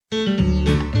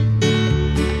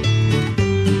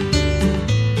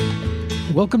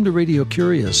Welcome to Radio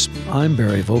Curious. I'm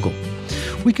Barry Vogel.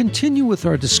 We continue with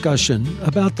our discussion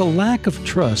about the lack of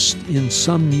trust in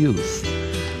some youth,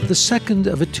 the second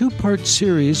of a two-part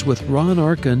series with Ron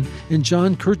Arkin and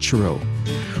John Kirchiro.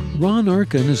 Ron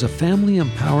Arkin is a Family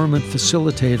Empowerment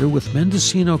Facilitator with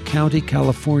Mendocino County,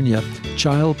 California,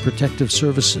 Child Protective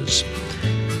Services.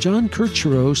 John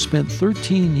Kirchiro spent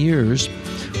 13 years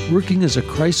working as a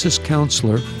crisis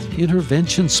counselor,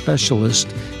 intervention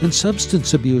specialist, and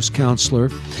substance abuse counselor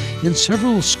in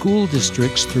several school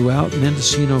districts throughout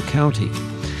Mendocino County,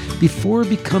 before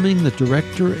becoming the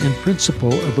director and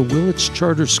principal of the Willits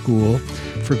Charter School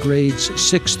for grades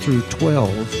 6 through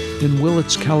 12 in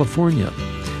Willits, California.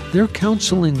 Their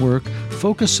counseling work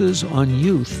focuses on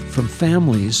youth from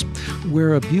families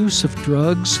where abuse of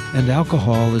drugs and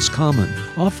alcohol is common,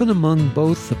 often among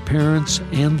both the parents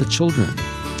and the children.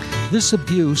 This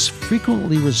abuse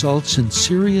frequently results in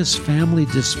serious family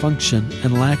dysfunction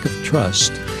and lack of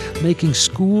trust, making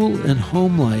school and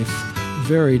home life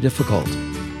very difficult.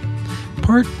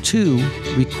 Part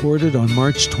 2, recorded on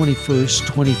March 21st,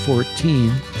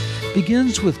 2014,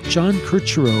 begins with John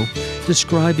Kirchiro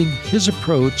describing his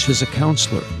approach as a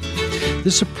counselor.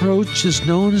 This approach is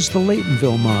known as the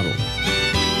Laytonville model.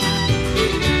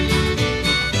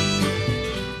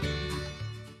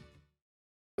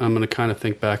 I'm going to kind of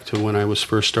think back to when I was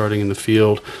first starting in the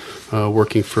field,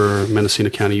 working for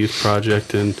Mendocino County Youth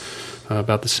Project, and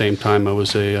about the same time I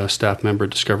was a staff member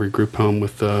at Discovery Group Home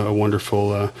with a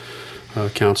wonderful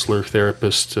counselor,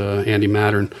 therapist, Andy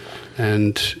Mattern.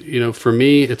 And, for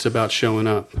me, it's about showing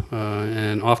up.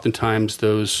 And oftentimes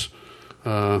those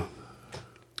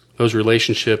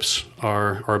relationships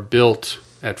are built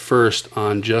at first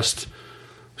on just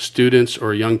students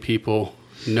or young people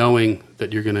knowing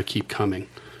that you're going to keep coming.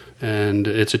 And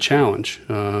it's a challenge,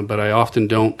 but I often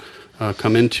don't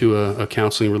come into a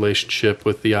counseling relationship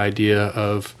with the idea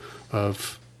of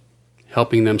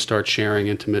helping them start sharing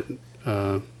intimate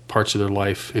parts of their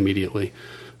life immediately.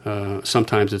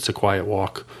 Sometimes it's a quiet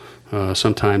walk.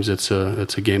 Sometimes it's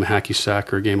a game of hacky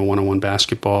sack or a game of one-on-one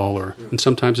basketball, and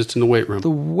sometimes it's in the weight room. The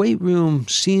weight room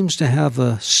seems to have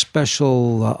a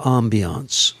special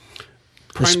ambiance.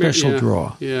 A special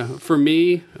draw. Yeah. For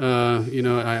me,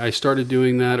 I started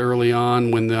doing that early on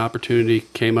when the opportunity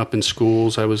came up in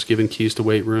schools. I was given keys to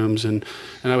weight rooms, and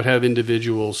I would have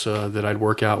individuals that I'd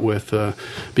work out with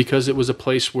because it was a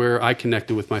place where I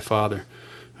connected with my father.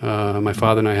 My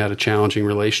father and I had a challenging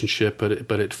relationship, but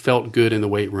it felt good in the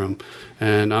weight room.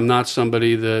 And I'm not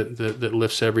somebody that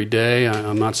lifts every day.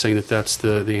 I'm not saying that that's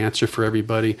the answer for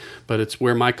everybody, but it's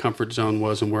where my comfort zone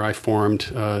was and where I formed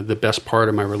the best part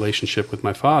of my relationship with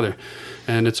my father.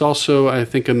 And it's also, I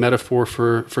think, a metaphor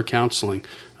for counseling.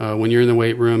 When you're in the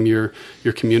weight room, you're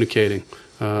communicating.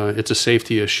 It's a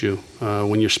safety issue.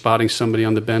 When you're spotting somebody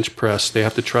on the bench press, they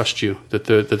have to trust you, that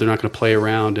they're not going to play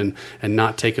around and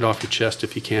not take it off your chest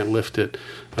if you can't lift it.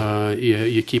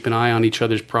 You keep an eye on each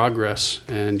other's progress,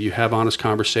 and you have honest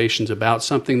conversations about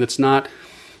something that's not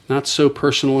so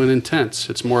personal and intense.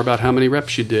 It's more about how many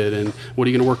reps you did and what are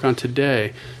you going to work on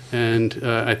today. And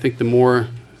I think the more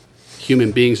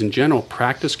human beings in general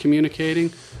practice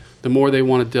communicating, the more they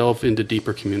want to delve into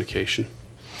deeper communication.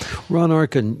 Ron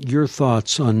Arkin, your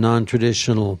thoughts on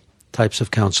non-traditional types of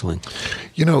counseling?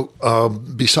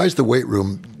 Besides the weight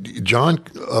room, John,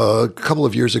 a couple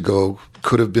of years ago,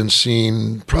 could have been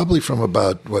seen probably from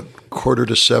about,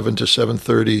 6:45 to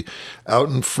 7:30 out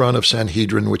in front of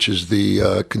Sanhedrin, which is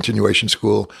the continuation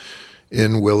school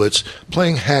in Willits,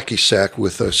 playing hacky sack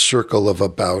with a circle of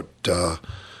about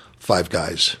 5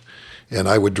 guys. And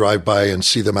I would drive by and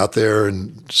see them out there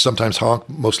and sometimes honk,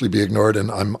 mostly be ignored, and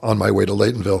I'm on my way to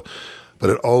Laytonville. But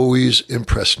it always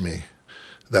impressed me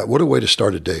that what a way to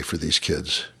start a day for these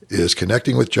kids is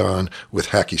connecting with John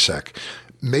with hacky sack.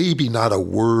 Maybe not a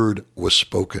word was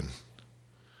spoken.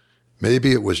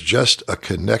 Maybe it was just a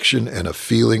connection and a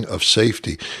feeling of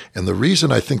safety. And the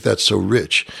reason I think that's so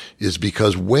rich is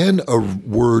because when a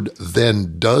word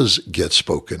then does get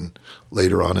spoken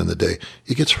later on in the day,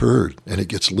 it gets heard and it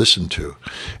gets listened to.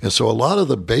 And so a lot of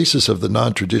the basis of the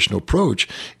non-traditional approach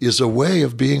is a way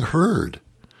of being heard.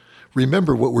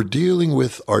 Remember, what we're dealing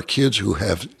with are kids who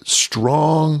have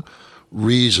strong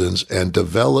reasons and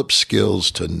develop skills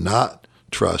to not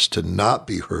trust, to not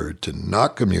be heard, to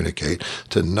not communicate,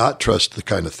 to not trust the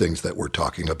kind of things that we're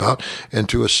talking about, and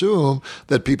to assume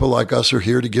that people like us are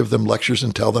here to give them lectures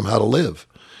and tell them how to live.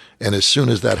 And as soon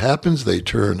as that happens, they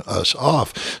turn us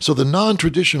off. So the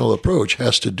non-traditional approach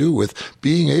has to do with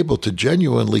being able to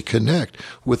genuinely connect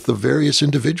with the various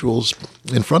individuals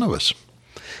in front of us.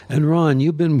 And Ron,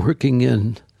 you've been working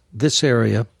in this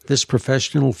area, this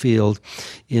professional field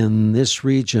in this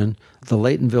region, the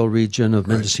Laytonville region of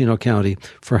Mendocino County,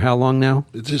 for how long now?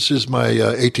 This is my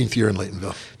 18th year in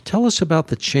Laytonville. Tell us about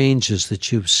the changes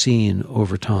that you've seen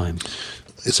over time.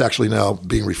 It's actually now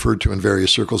being referred to in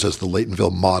various circles as the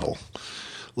Laytonville model.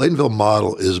 Laytonville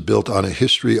model is built on a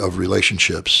history of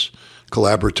relationships,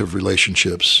 collaborative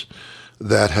relationships,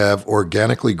 that have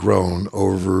organically grown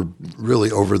over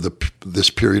this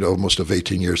period almost of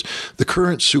 18 years. The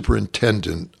current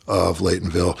superintendent of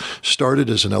Laytonville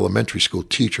started as an elementary school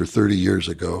teacher 30 years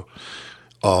ago,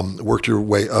 worked her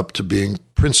way up to being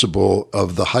principal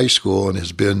of the high school, and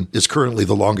is currently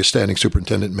the longest standing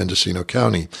superintendent in Mendocino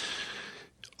County.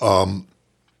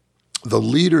 The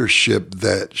leadership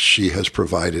that she has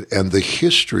provided and the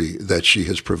history that she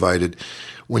has provided,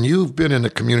 when you've been in a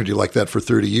community like that for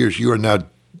 30 years, you are now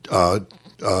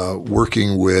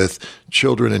working with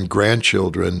children and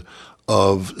grandchildren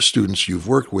of students you've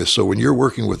worked with. So when you're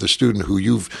working with a student who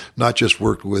you've not just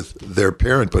worked with their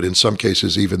parent, but in some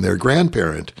cases even their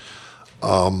grandparent,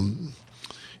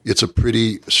 it's a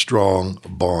pretty strong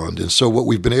bond. And so what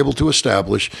we've been able to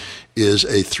establish is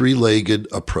a three-legged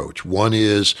approach. One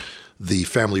is the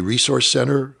Family Resource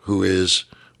Center,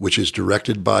 which is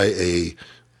directed by a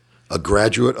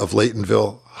graduate of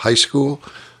Laytonville High School,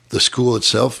 the school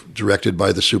itself directed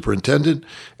by the superintendent,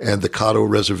 and the Caddo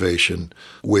Reservation,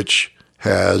 which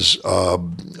has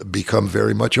become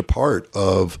very much a part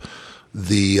of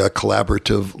the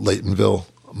collaborative Laytonville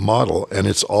model. And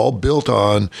it's all built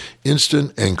on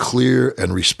instant and clear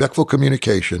and respectful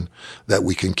communication that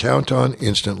we can count on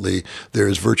instantly. There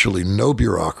is virtually no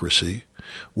bureaucracy.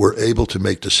 We're able to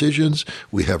make decisions.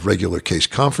 We have regular case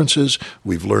conferences.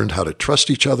 We've learned how to trust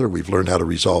each other. We've learned how to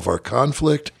resolve our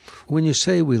conflict. When you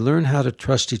say we learn how to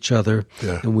trust each other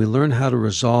and we learn how to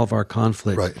resolve our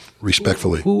conflict. Right,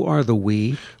 respectfully. Who are the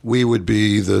we? We would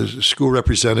be the school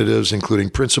representatives, including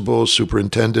principals,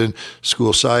 superintendent,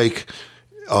 school psych,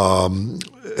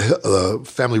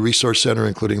 Family Resource Center,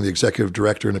 including the executive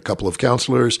director and a couple of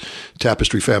counselors,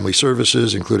 Tapestry Family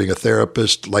Services, including a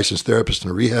therapist, licensed therapist,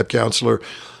 and a rehab counselor,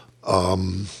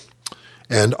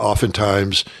 and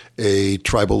oftentimes a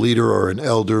tribal leader or an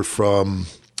elder from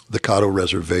the Caddo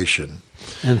Reservation.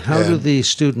 And how do the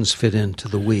students fit into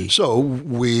the we? So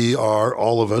we are,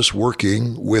 all of us,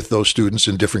 working with those students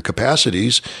in different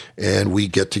capacities, and we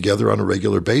get together on a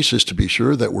regular basis to be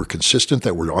sure that we're consistent,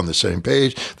 that we're on the same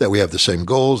page, that we have the same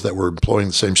goals, that we're employing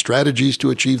the same strategies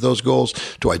to achieve those goals,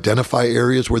 to identify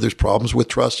areas where there's problems with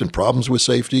trust and problems with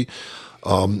safety.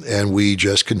 And we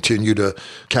just continue to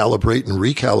calibrate and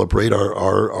recalibrate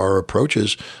our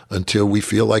approaches until we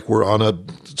feel like we're on a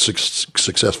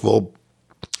successful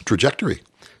trajectory.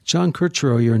 John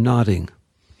Kirchiro, you're nodding.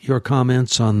 Your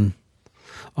comments on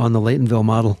the Laytonville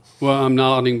model? Well, I'm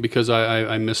nodding because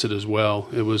I miss it as well.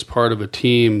 It was part of a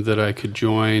team that I could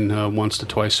join once to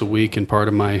twice a week, and part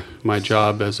of my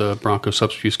job as a Bronco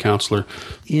substance use counselor.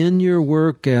 In your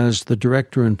work as the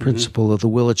director and principal of the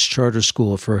Willits Charter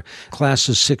School for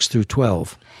classes 6 through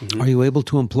 12, are you able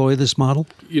to employ this model?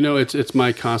 It's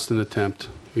my constant attempt.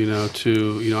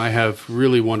 I have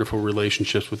really wonderful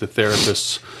relationships with the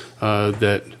therapists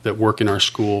that work in our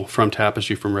school from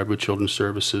Tapestry, from Redwood Children's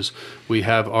Services. We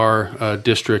have our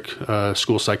district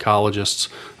school psychologists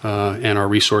and our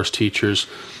resource teachers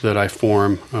that I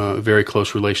form very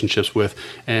close relationships with.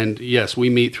 And yes, we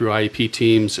meet through IEP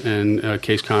teams and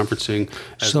case conferencing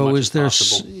as much as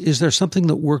possible. So is there something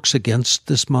that works against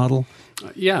this model?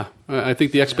 Yeah, I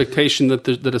think the expectation that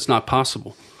it's not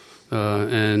possible.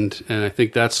 And I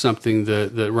think that's something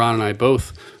that Ron and I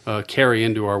both carry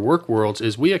into our work worlds,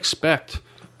 is we expect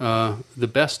the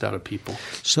best out of people.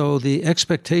 So the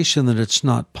expectation that it's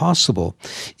not possible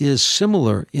is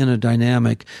similar in a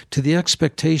dynamic to the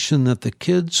expectation that the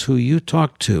kids who you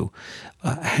talk to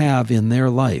have in their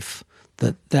life,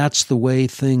 that's the way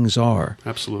things are.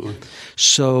 Absolutely.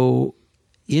 So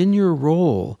in your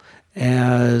role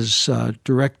as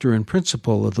director and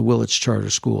principal of the Willits Charter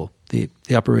School, the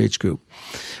upper age group,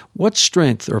 what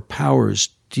strength or powers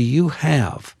do you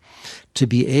have to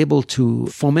be able to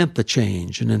foment the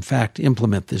change and, in fact,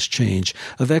 implement this change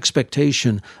of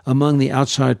expectation among the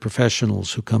outside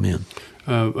professionals who come in?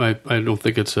 I don't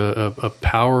think it's a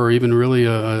power or even really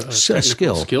a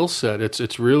skill set.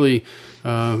 It's really,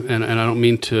 and I don't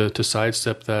mean to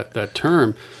sidestep that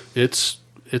term. It's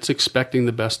expecting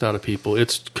the best out of people.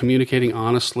 It's communicating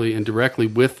honestly and directly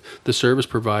with the service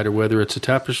provider, whether it's a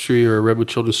Tapestry or a Redwood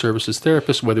Children's Services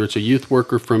therapist, whether it's a youth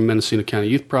worker from Mendocino County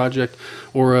Youth Project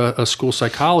or a school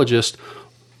psychologist.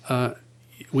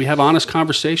 we have honest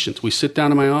conversations. We sit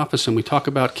down in my office and we talk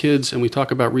about kids and we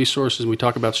talk about resources and we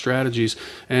talk about strategies.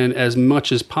 And as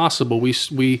much as possible,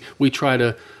 we try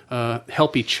to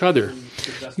help each other.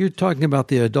 You're talking about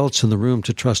the adults in the room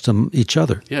to trust each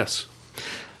other. Yes.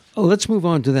 Let's move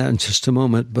on to that in just a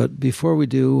moment. But before we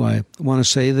do, I want to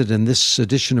say that in this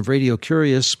edition of Radio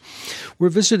Curious, we're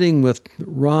visiting with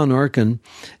Ron Arkin,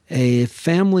 a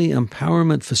Family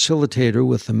Empowerment Facilitator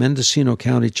with the Mendocino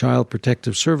County Child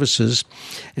Protective Services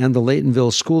and the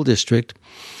Laytonville School District,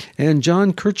 and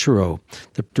John Kirchiro,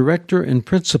 the Director and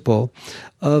Principal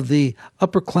of the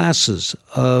upper classes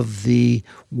of the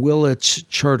Willits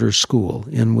Charter School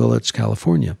in Willits,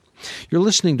 California. You're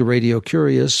listening to Radio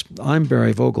Curious. I'm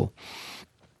Barry Vogel.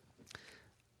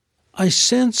 I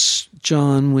sense,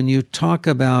 John, when you talk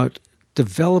about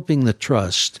developing the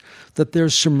trust, that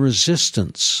there's some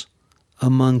resistance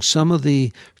among some of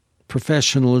the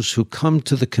professionals who come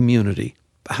to the community.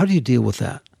 How do you deal with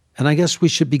that? And I guess we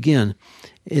should begin.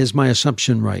 Is my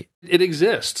assumption right? It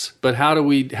exists, but how do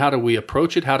we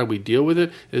approach it? How do we deal with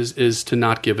it? Is to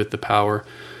not give it the power,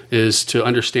 is to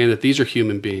understand that these are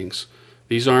human beings.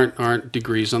 These aren't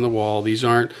degrees on the wall. These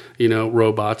aren't,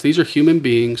 robots. These are human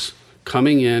beings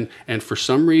coming in, and for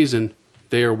some reason,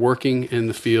 they are working in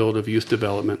the field of youth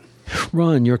development.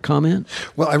 Ron, your comment?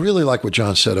 Well, I really like what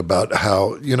John said about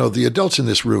how, the adults in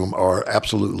this room are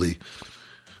absolutely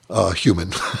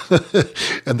human,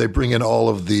 and they bring in all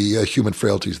of the human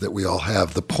frailties that we all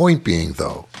have. The point being,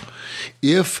 though,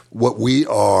 if what we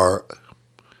are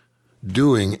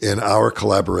doing in our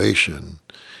collaboration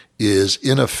is,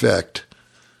 in effect,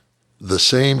 the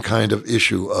same kind of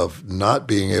issue of not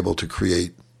being able to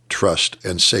create trust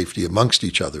and safety amongst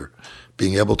each other,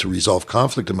 being able to resolve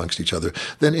conflict amongst each other,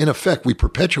 then in effect we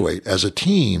perpetuate as a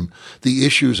team the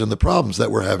issues and the problems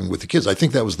that we're having with the kids. I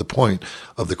think that was the point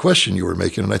of the question you were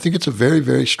making, and I think it's a very,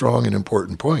 very strong and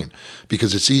important point,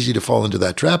 because it's easy to fall into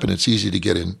that trap and it's easy to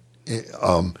get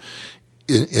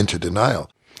into denial.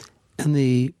 And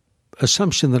the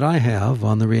assumption that I have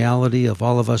on the reality of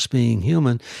all of us being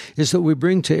human is that we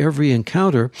bring to every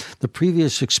encounter the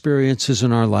previous experiences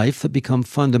in our life that become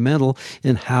fundamental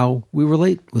in how we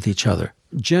relate with each other.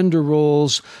 Gender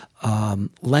roles,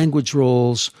 language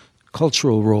roles,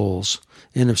 cultural roles.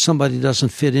 And if somebody doesn't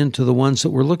fit into the ones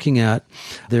that we're looking at,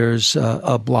 there's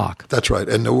a block. That's right.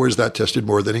 And nowhere is that tested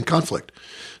more than in conflict.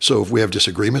 So if we have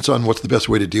disagreements on what's the best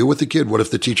way to deal with the kid, what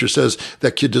if the teacher says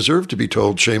that kid deserved to be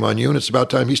told, shame on you, and it's about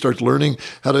time he starts learning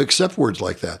how to accept words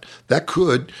like that? That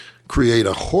could create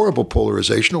a horrible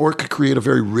polarization, or it could create a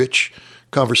very rich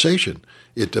conversation.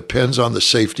 It depends on the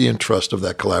safety and trust of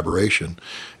that collaboration.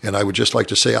 And I would just like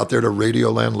to say out there to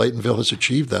Radioland, Laytonville has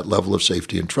achieved that level of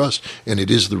safety and trust. And it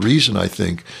is the reason, I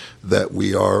think, that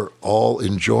we are all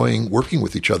enjoying working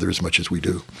with each other as much as we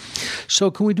do. So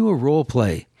can we do a role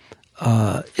play,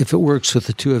 if it works with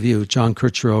the two of you, John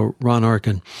Kirchiro, Ron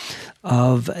Arkin,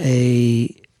 of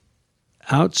a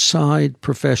outside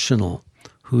professional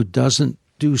who doesn't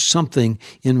do something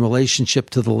in relationship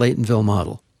to the Laytonville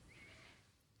model?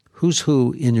 Who's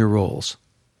who in your roles?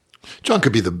 John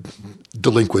could be the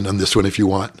delinquent on this one if you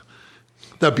want.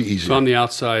 That'd be easy. So I'm the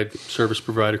outside service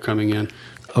provider coming in.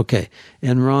 Okay.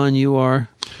 And Ron, you are?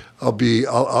 I'm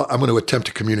going to attempt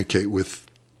to communicate with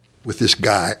this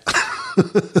guy.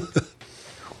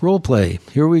 Role play.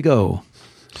 Here we go.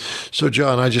 So,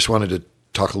 John, I just wanted to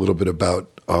talk a little bit about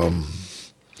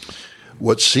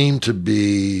what seemed to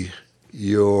be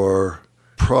your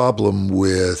problem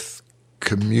with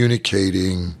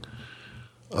communicating.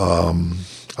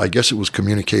 I guess it was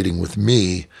communicating with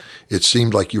me. It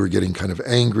seemed like you were getting kind of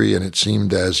angry, and it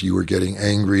seemed as you were getting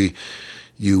angry,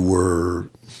 you were,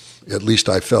 at least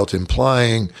I felt,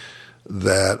 implying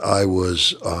that I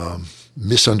was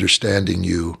misunderstanding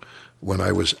you when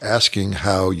I was asking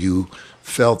how you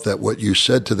felt that what you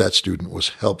said to that student was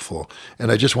helpful.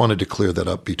 And I just wanted to clear that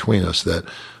up between us, that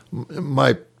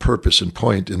my purpose and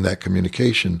point in that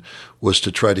communication was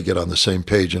to try to get on the same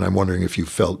page. And I'm wondering if you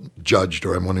felt judged,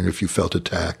 or I'm wondering if you felt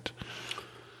attacked.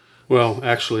 Well,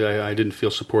 actually, I didn't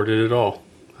feel supported at all.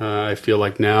 I feel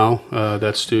like now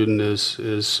that student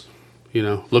is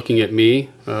looking at me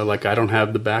like I don't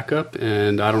have the backup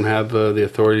and I don't have the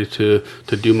authority to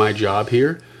do my job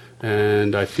here.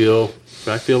 And I feel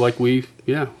like we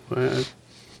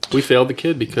failed the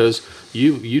kid because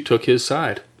you took his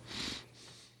side.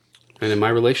 And in my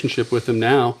relationship with him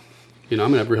now, I'm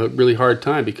going to have a really hard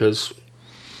time because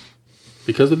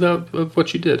of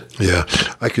what you did. Yeah,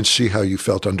 I can see how you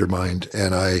felt undermined,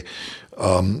 and I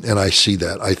see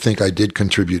that. I think I did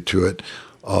contribute to it,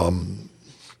 and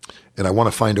I want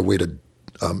to find a way to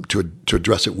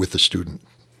address it with the student,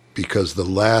 because the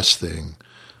last thing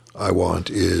I want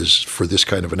is for this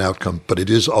kind of an outcome, but it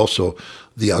is also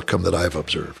the outcome that I've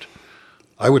observed.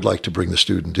 I would like to bring the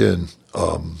student in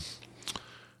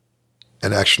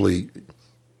and actually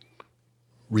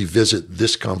revisit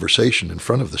this conversation in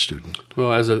front of the student.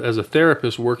 Well, as a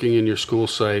therapist working in your school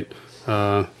site,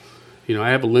 I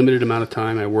have a limited amount of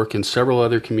time. I work in several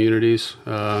other communities,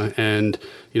 and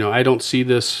I don't see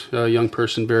this young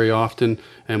person very often.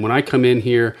 And when I come in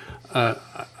here,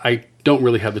 I don't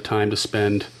really have the time to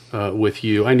spend with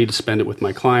you. I need to spend it with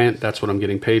my client. That's what I'm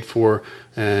getting paid for.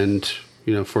 And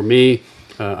for me,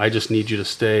 I just need you to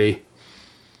stay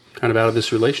kind of out of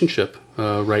this relationship.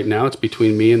 Right now, it's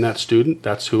between me and that student.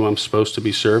 That's who I'm supposed to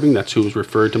be serving. That's who was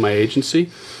referred to my agency.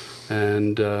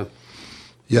 And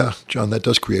yeah, John, that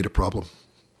does create a problem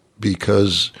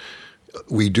because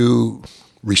we do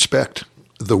respect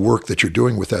the work that you're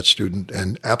doing with that student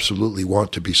and absolutely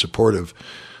want to be supportive.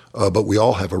 But we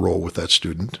all have a role with that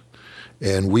student.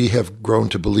 And we have grown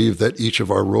to believe that each of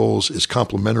our roles is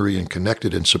complementary and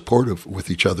connected and supportive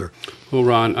with each other. Well,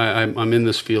 Ron, I'm in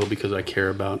this field because I care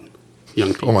about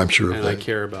young people. Oh, I'm sure of and that. I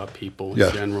care about people Yeah.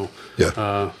 in general.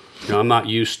 Yeah. I'm not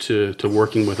used to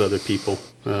working with other people.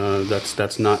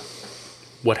 That's not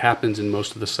what happens in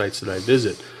most of the sites that I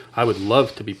visit. I would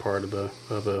love to be part of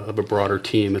a broader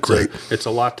team. It's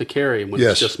a lot to carry when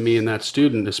Yes. it's just me and that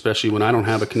student, especially when I don't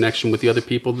have a connection with the other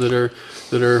people that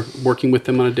are working with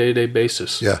them on a day-to-day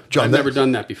basis. Yeah, John, I've never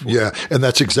done that before. Yeah, and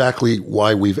that's exactly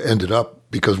why we've ended up,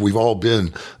 because we've all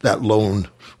been that lone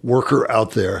worker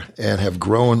out there and have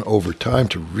grown over time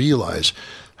to realize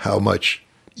how much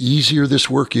easier this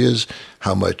work is,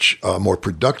 how much more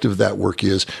productive that work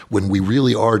is when we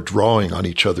really are drawing on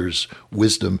each other's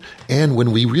wisdom and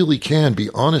when we really can be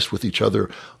honest with each other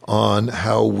on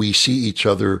how we see each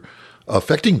other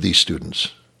affecting these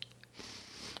students.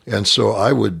 And so I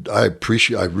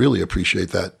really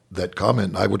appreciate that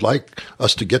comment. I would like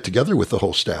us to get together with the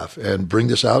whole staff and bring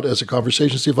this out as a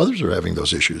conversation, see if others are having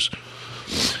those issues.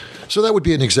 So that would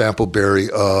be an example, Barry,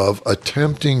 of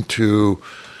attempting to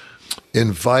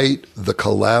invite the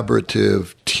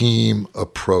collaborative team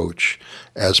approach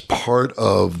as part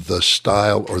of the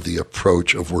style or the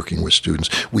approach of working with students.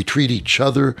 We treat each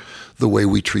other the way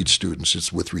we treat students.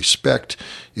 It's with respect.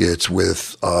 It's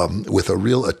with a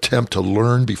real attempt to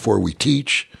learn before we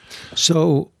teach.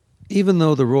 So even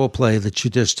though the role play that you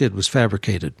just did was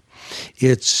fabricated,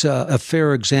 it's a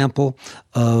fair example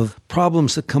of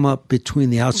problems that come up between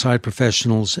the outside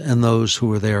professionals and those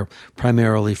who are there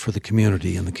primarily for the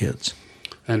community and the kids.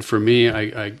 And for me,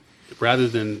 I rather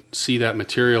than see that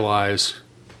materialize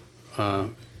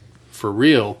for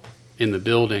real in the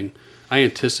building, I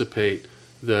anticipate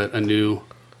that a new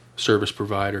service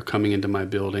provider coming into my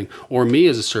building, or me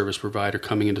as a service provider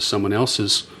coming into someone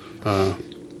else's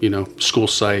school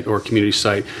site or community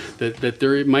site, that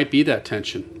there might be that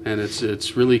tension. And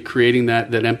it's really creating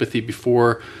that empathy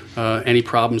before any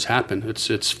problems happen.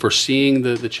 It's foreseeing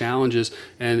the challenges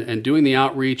and doing the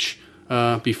outreach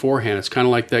beforehand. It's kind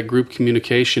of like that group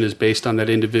communication is based on that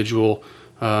individual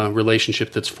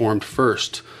relationship that's formed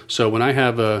first. So when I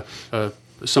have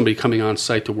somebody coming on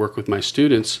site to work with my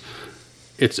students,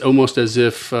 it's almost as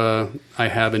if I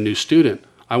have a new student.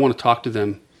 I want to talk to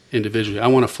them individually. I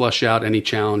want to flush out any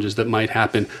challenges that might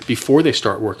happen before they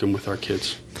start working with our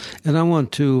kids. And I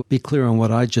want to be clear on what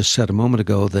I just said a moment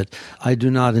ago, that I do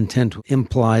not intend to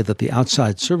imply that the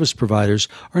outside service providers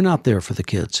are not there for the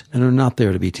kids and are not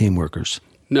there to be team workers.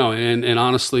 No, and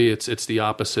honestly, it's the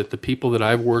opposite. The people that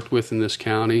I've worked with in this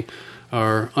county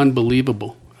are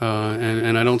unbelievable.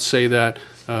 And I don't say that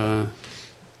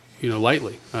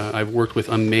lightly. I've worked with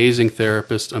amazing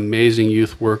therapists, amazing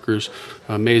youth workers,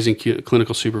 amazing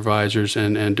clinical supervisors,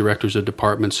 and directors of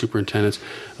departments, superintendents.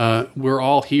 We're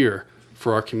all here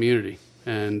for our community,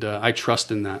 and I trust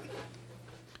in that.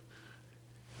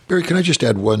 Barry, can I just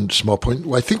add one small point?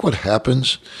 Well, I think what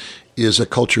happens is a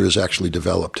culture is actually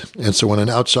developed. And so when an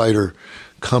outsider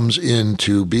comes in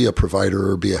to be a provider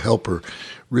or be a helper,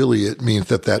 really it means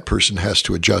that person has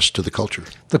to adjust to the culture.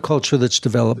 The culture that's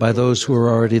developed by those who are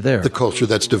already there. The culture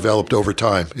that's developed over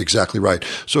time. Exactly right.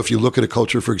 So if you look at a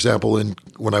culture, for example,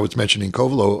 when I was mentioning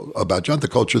Covelo about John, the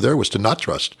culture there was to not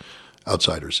trust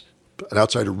outsiders. An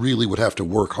outsider really would have to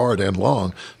work hard and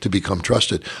long to become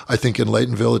trusted. I think in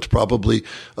Laytonville, it's probably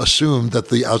assumed that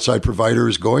the outside provider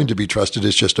is going to be trusted.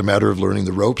 It's just a matter of learning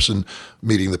the ropes and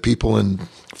meeting the people and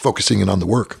focusing in on the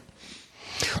work.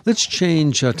 Let's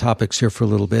change topics here for a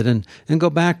little bit and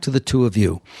go back to the two of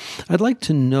you. I'd like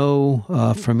to know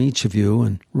from each of you,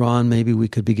 and Ron, maybe we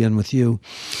could begin with you,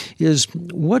 is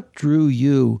what drew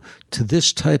you to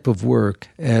this type of work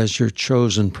as your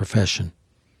chosen profession?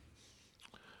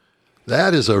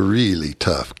 That is a really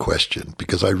tough question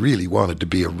because I really wanted to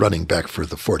be a running back for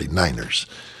the 49ers.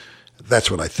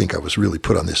 That's what I think I was really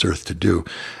put on this earth to do.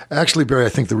 Actually, Barry, I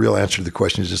think the real answer to the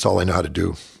question is just all I know how to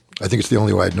do. I think it's the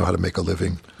only way I know how to make a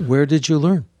living. Where did you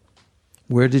learn?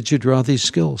 Where did you draw these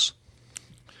skills?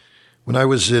 When I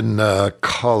was in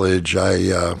college,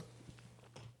 I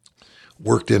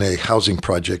worked in a housing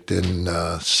project in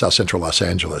South Central Los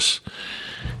Angeles.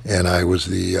 And I was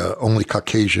the only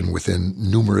Caucasian within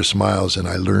numerous miles, and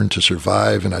I learned to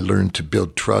survive, and I learned to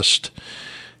build trust,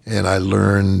 and I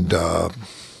learned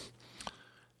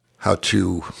how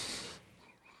to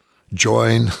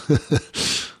join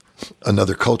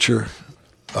another culture,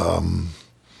 and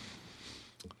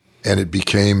it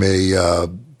became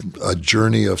a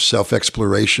journey of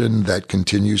self-exploration that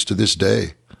continues to this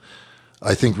day.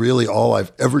 I think really all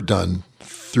I've ever done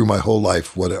through my whole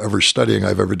life, whatever studying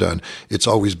I've ever done, it's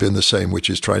always been the same, which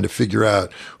is trying to figure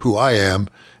out who I am,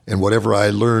 and whatever I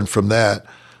learn from that,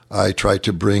 I try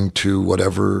to bring to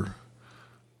whatever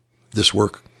this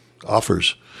work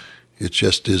offers. It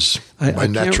just is my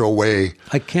natural way.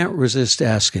 I can't resist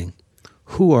asking,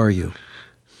 who are you?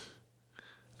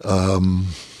 I'm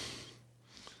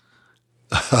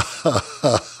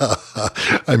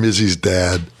Izzy's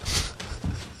dad.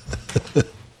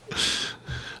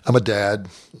 I'm a dad.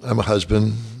 I'm a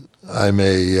husband. I'm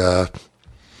a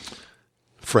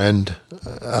friend.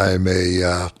 I'm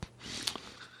a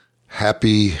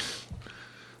happy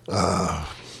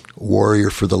warrior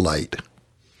for the light.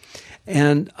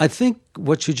 And I think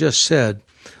what you just said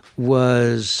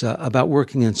was about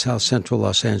working in South Central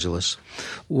Los Angeles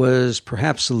was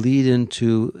perhaps a lead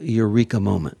into a eureka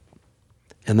moment.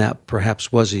 And that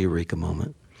perhaps was a eureka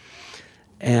moment.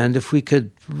 And if we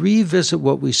could revisit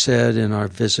what we said in our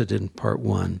visit in part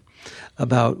one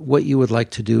about what you would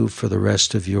like to do for the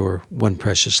rest of your one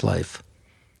precious life.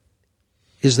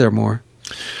 Is there more?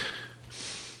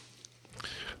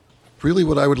 Really,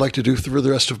 what I would like to do for the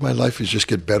rest of my life is just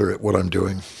get better at what I'm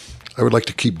doing. I would like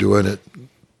to keep doing it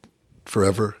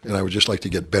forever, and I would just like to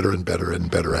get better and better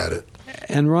and better at it.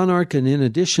 And Ron Arkin, in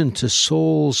addition to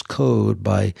Soul's Code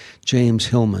by James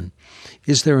Hillman,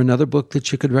 is there another book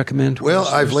that you could recommend? Well,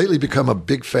 I've lately become a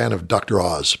big fan of Dr.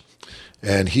 Oz,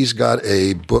 and he's got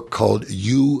a book called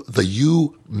The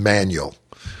You Manual,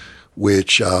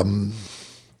 which I'm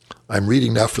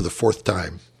reading now for the fourth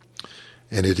time,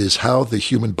 and it is how the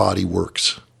human body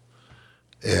works,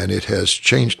 and it has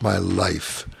changed my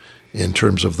life in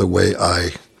terms of the way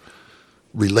I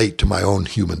relate to my own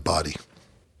human body.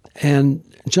 And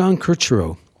John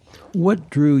Kirchiro, what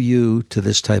drew you to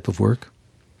this type of work?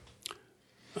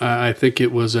 I think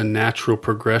it was a natural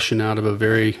progression out of a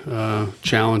very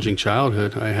challenging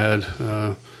childhood. I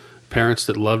had parents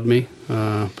that loved me,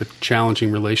 but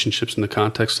challenging relationships in the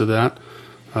context of that.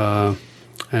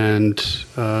 And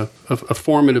a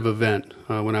formative event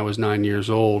when I was 9 years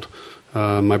old.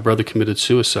 My brother committed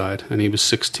suicide, and he was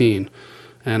 16.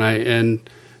 And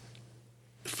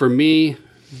for me,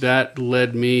 that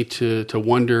led me to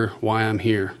wonder why I'm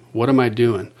here. What am I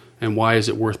doing? And why is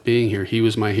it worth being here? He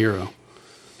was my hero.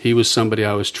 He was somebody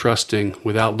I was trusting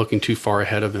without looking too far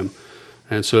ahead of him.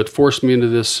 And so it forced me into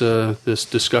this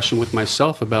discussion with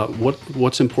myself about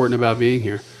what's important about being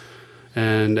here.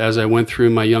 And as I went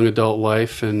through my young adult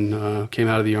life and came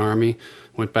out of the Army,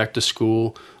 went back to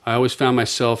school, I always found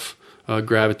myself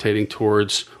gravitating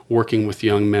towards working with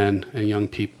young men and young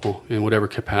people in whatever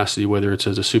capacity, whether it's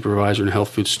as a supervisor in a health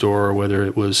food store or whether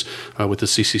it was with the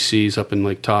CCCs up in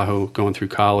Lake Tahoe going through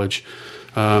college.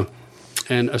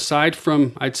 And aside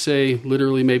from, I'd say,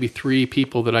 literally maybe 3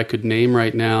 people that I could name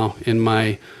right now in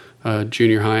my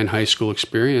junior high and high school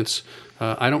experience,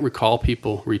 I don't recall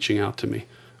people reaching out to me.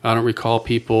 I don't recall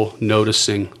people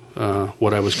noticing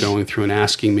what I was going through and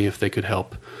asking me if they could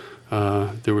help.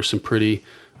 There were some pretty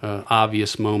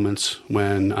obvious moments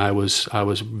when I was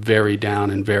very down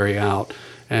and very out,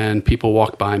 and people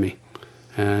walked by me.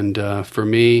 And for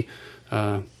me,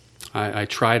 I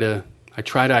try to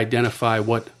identify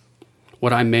what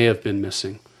I may have been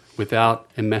missing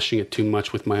without enmeshing it too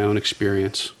much with my own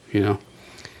experience, you know.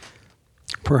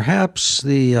 Perhaps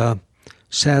the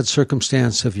sad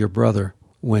circumstance of your brother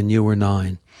when you were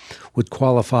 9 would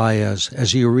qualify as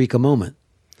a eureka moment.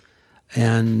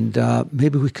 And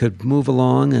maybe we could move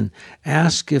along and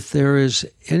ask if there is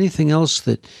anything else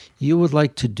that you would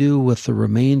like to do with the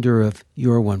remainder of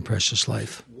your one precious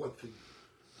life.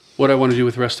 What I want to do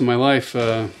with the rest of my life,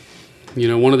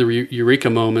 one of the eureka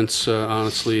moments,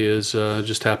 honestly, is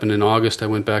just happened in August. I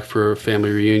went back for a family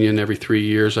reunion. Every 3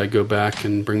 years I go back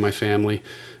and bring my family.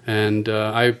 And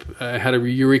I had a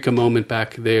eureka moment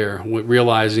back there,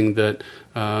 realizing that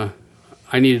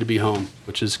I needed to be home,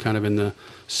 which is kind of in the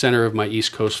center of my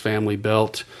East Coast family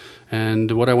belt.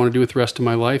 And what I want to do with the rest of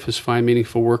my life is find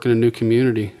meaningful work in a new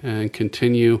community and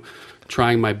continue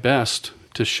trying my best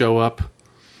to show up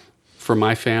for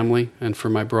my family and for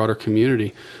my broader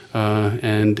community.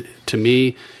 And to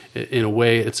me, in a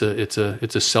way, it's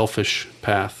a selfish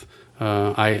path.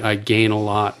 I gain a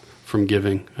lot from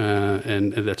giving,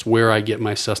 and that's where I get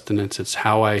my sustenance. It's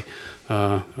how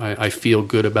I feel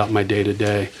good about my day to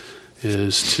day,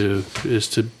 is to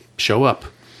show up.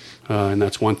 And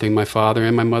that's one thing my father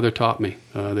and my mother taught me.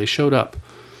 They showed up,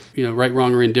 right,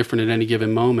 wrong, or indifferent at any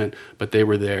given moment, but they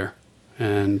were there.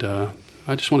 And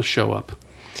I just want to show up.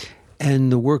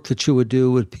 And the work that you would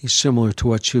do would be similar to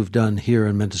what you've done here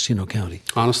in Mendocino County?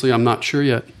 Honestly, I'm not sure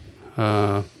yet.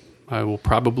 I will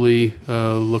probably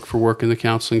look for work in the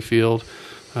counseling field.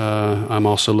 I'm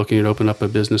also looking to open up a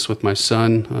business with my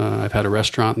son. I've had a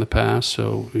restaurant in the past,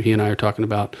 so he and I are talking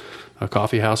about a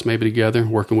coffee house maybe together,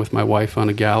 working with my wife on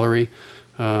a gallery.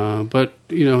 But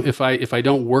if I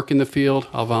don't work in the field,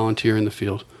 I'll volunteer in the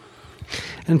field.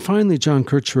 And finally, John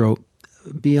Kirchiro,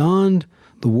 beyond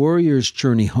The Warrior's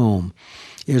Journey Home,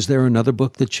 is there another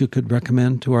book that you could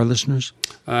recommend to our listeners?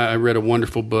 I read a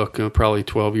wonderful book probably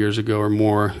 12 years ago or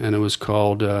more, and it was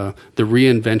called The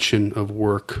Reinvention of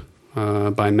Work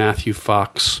by Matthew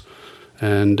Fox.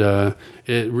 And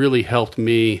it really helped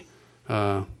me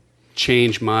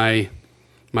change my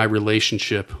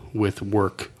relationship with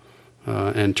work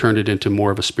and turned it into more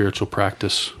of a spiritual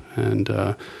practice.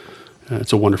 And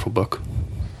it's a wonderful book.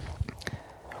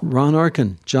 Ron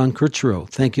Arkin, John Kirchiro,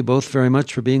 thank you both very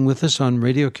much for being with us on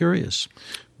Radio Curious.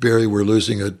 Barry, we're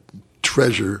losing a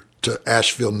treasure to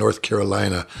Asheville, North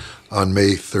Carolina on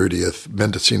May 30th.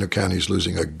 Mendocino County is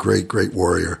losing a great, great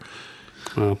warrior.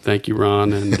 Well, thank you,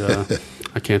 Ron. And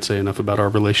I can't say enough about our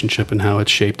relationship and how it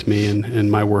shaped me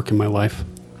and my work and my life.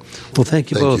 Well,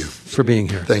 thank you both for being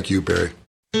here. Thank you, Barry.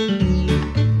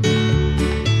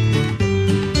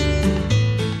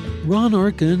 Ron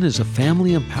Arkin is a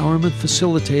family empowerment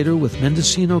facilitator with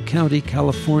Mendocino County,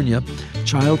 California,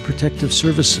 Child Protective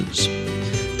Services.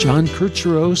 John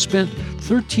Kirchiro spent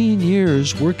 13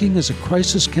 years working as a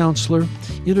crisis counselor,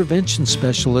 intervention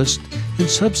specialist, and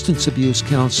substance abuse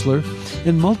counselor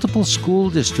in multiple school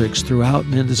districts throughout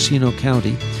Mendocino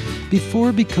County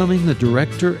before becoming the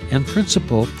director and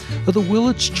principal of the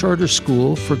Willits Charter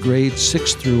School for grades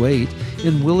 6 through 8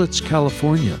 in Willits,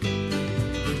 California.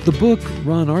 The book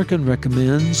Ron Arkin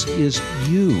recommends is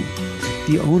You,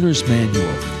 the Owner's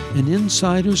Manual, an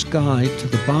insider's guide to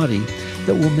the body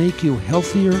that will make you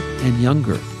healthier and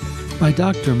younger, by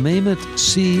Dr. Mehmet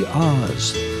C.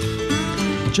 Oz.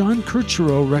 John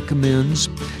Kirchiro recommends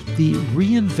The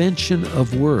Reinvention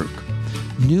of Work,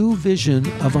 New Vision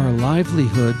of Our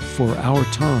Livelihood for Our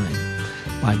Time,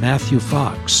 by Matthew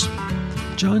Fox.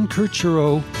 John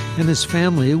Kirchiro and his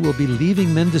family will be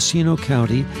leaving Mendocino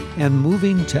County and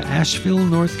moving to Asheville,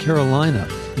 North Carolina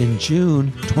in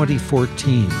June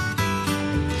 2014.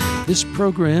 This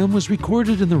program was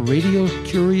recorded in the Radio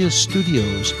Curious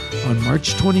studios on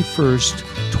March 21st,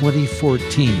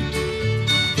 2014.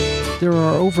 There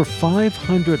are over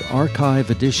 500 archive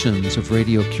editions of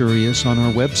Radio Curious on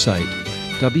our website,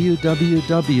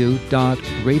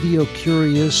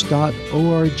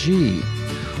 www.radiocurious.org,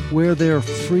 where they're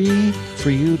free for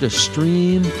you to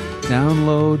stream,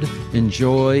 download,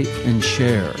 enjoy, and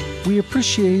share. We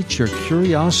appreciate your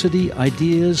curiosity,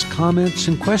 ideas, comments,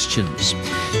 and questions.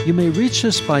 You may reach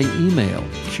us by email,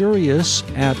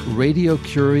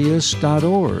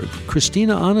 curious@radiocurious.org.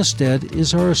 Christina Onnested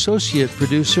is our associate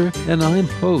producer, and I'm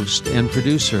host and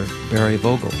producer, Barry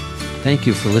Vogel. Thank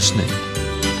you for listening.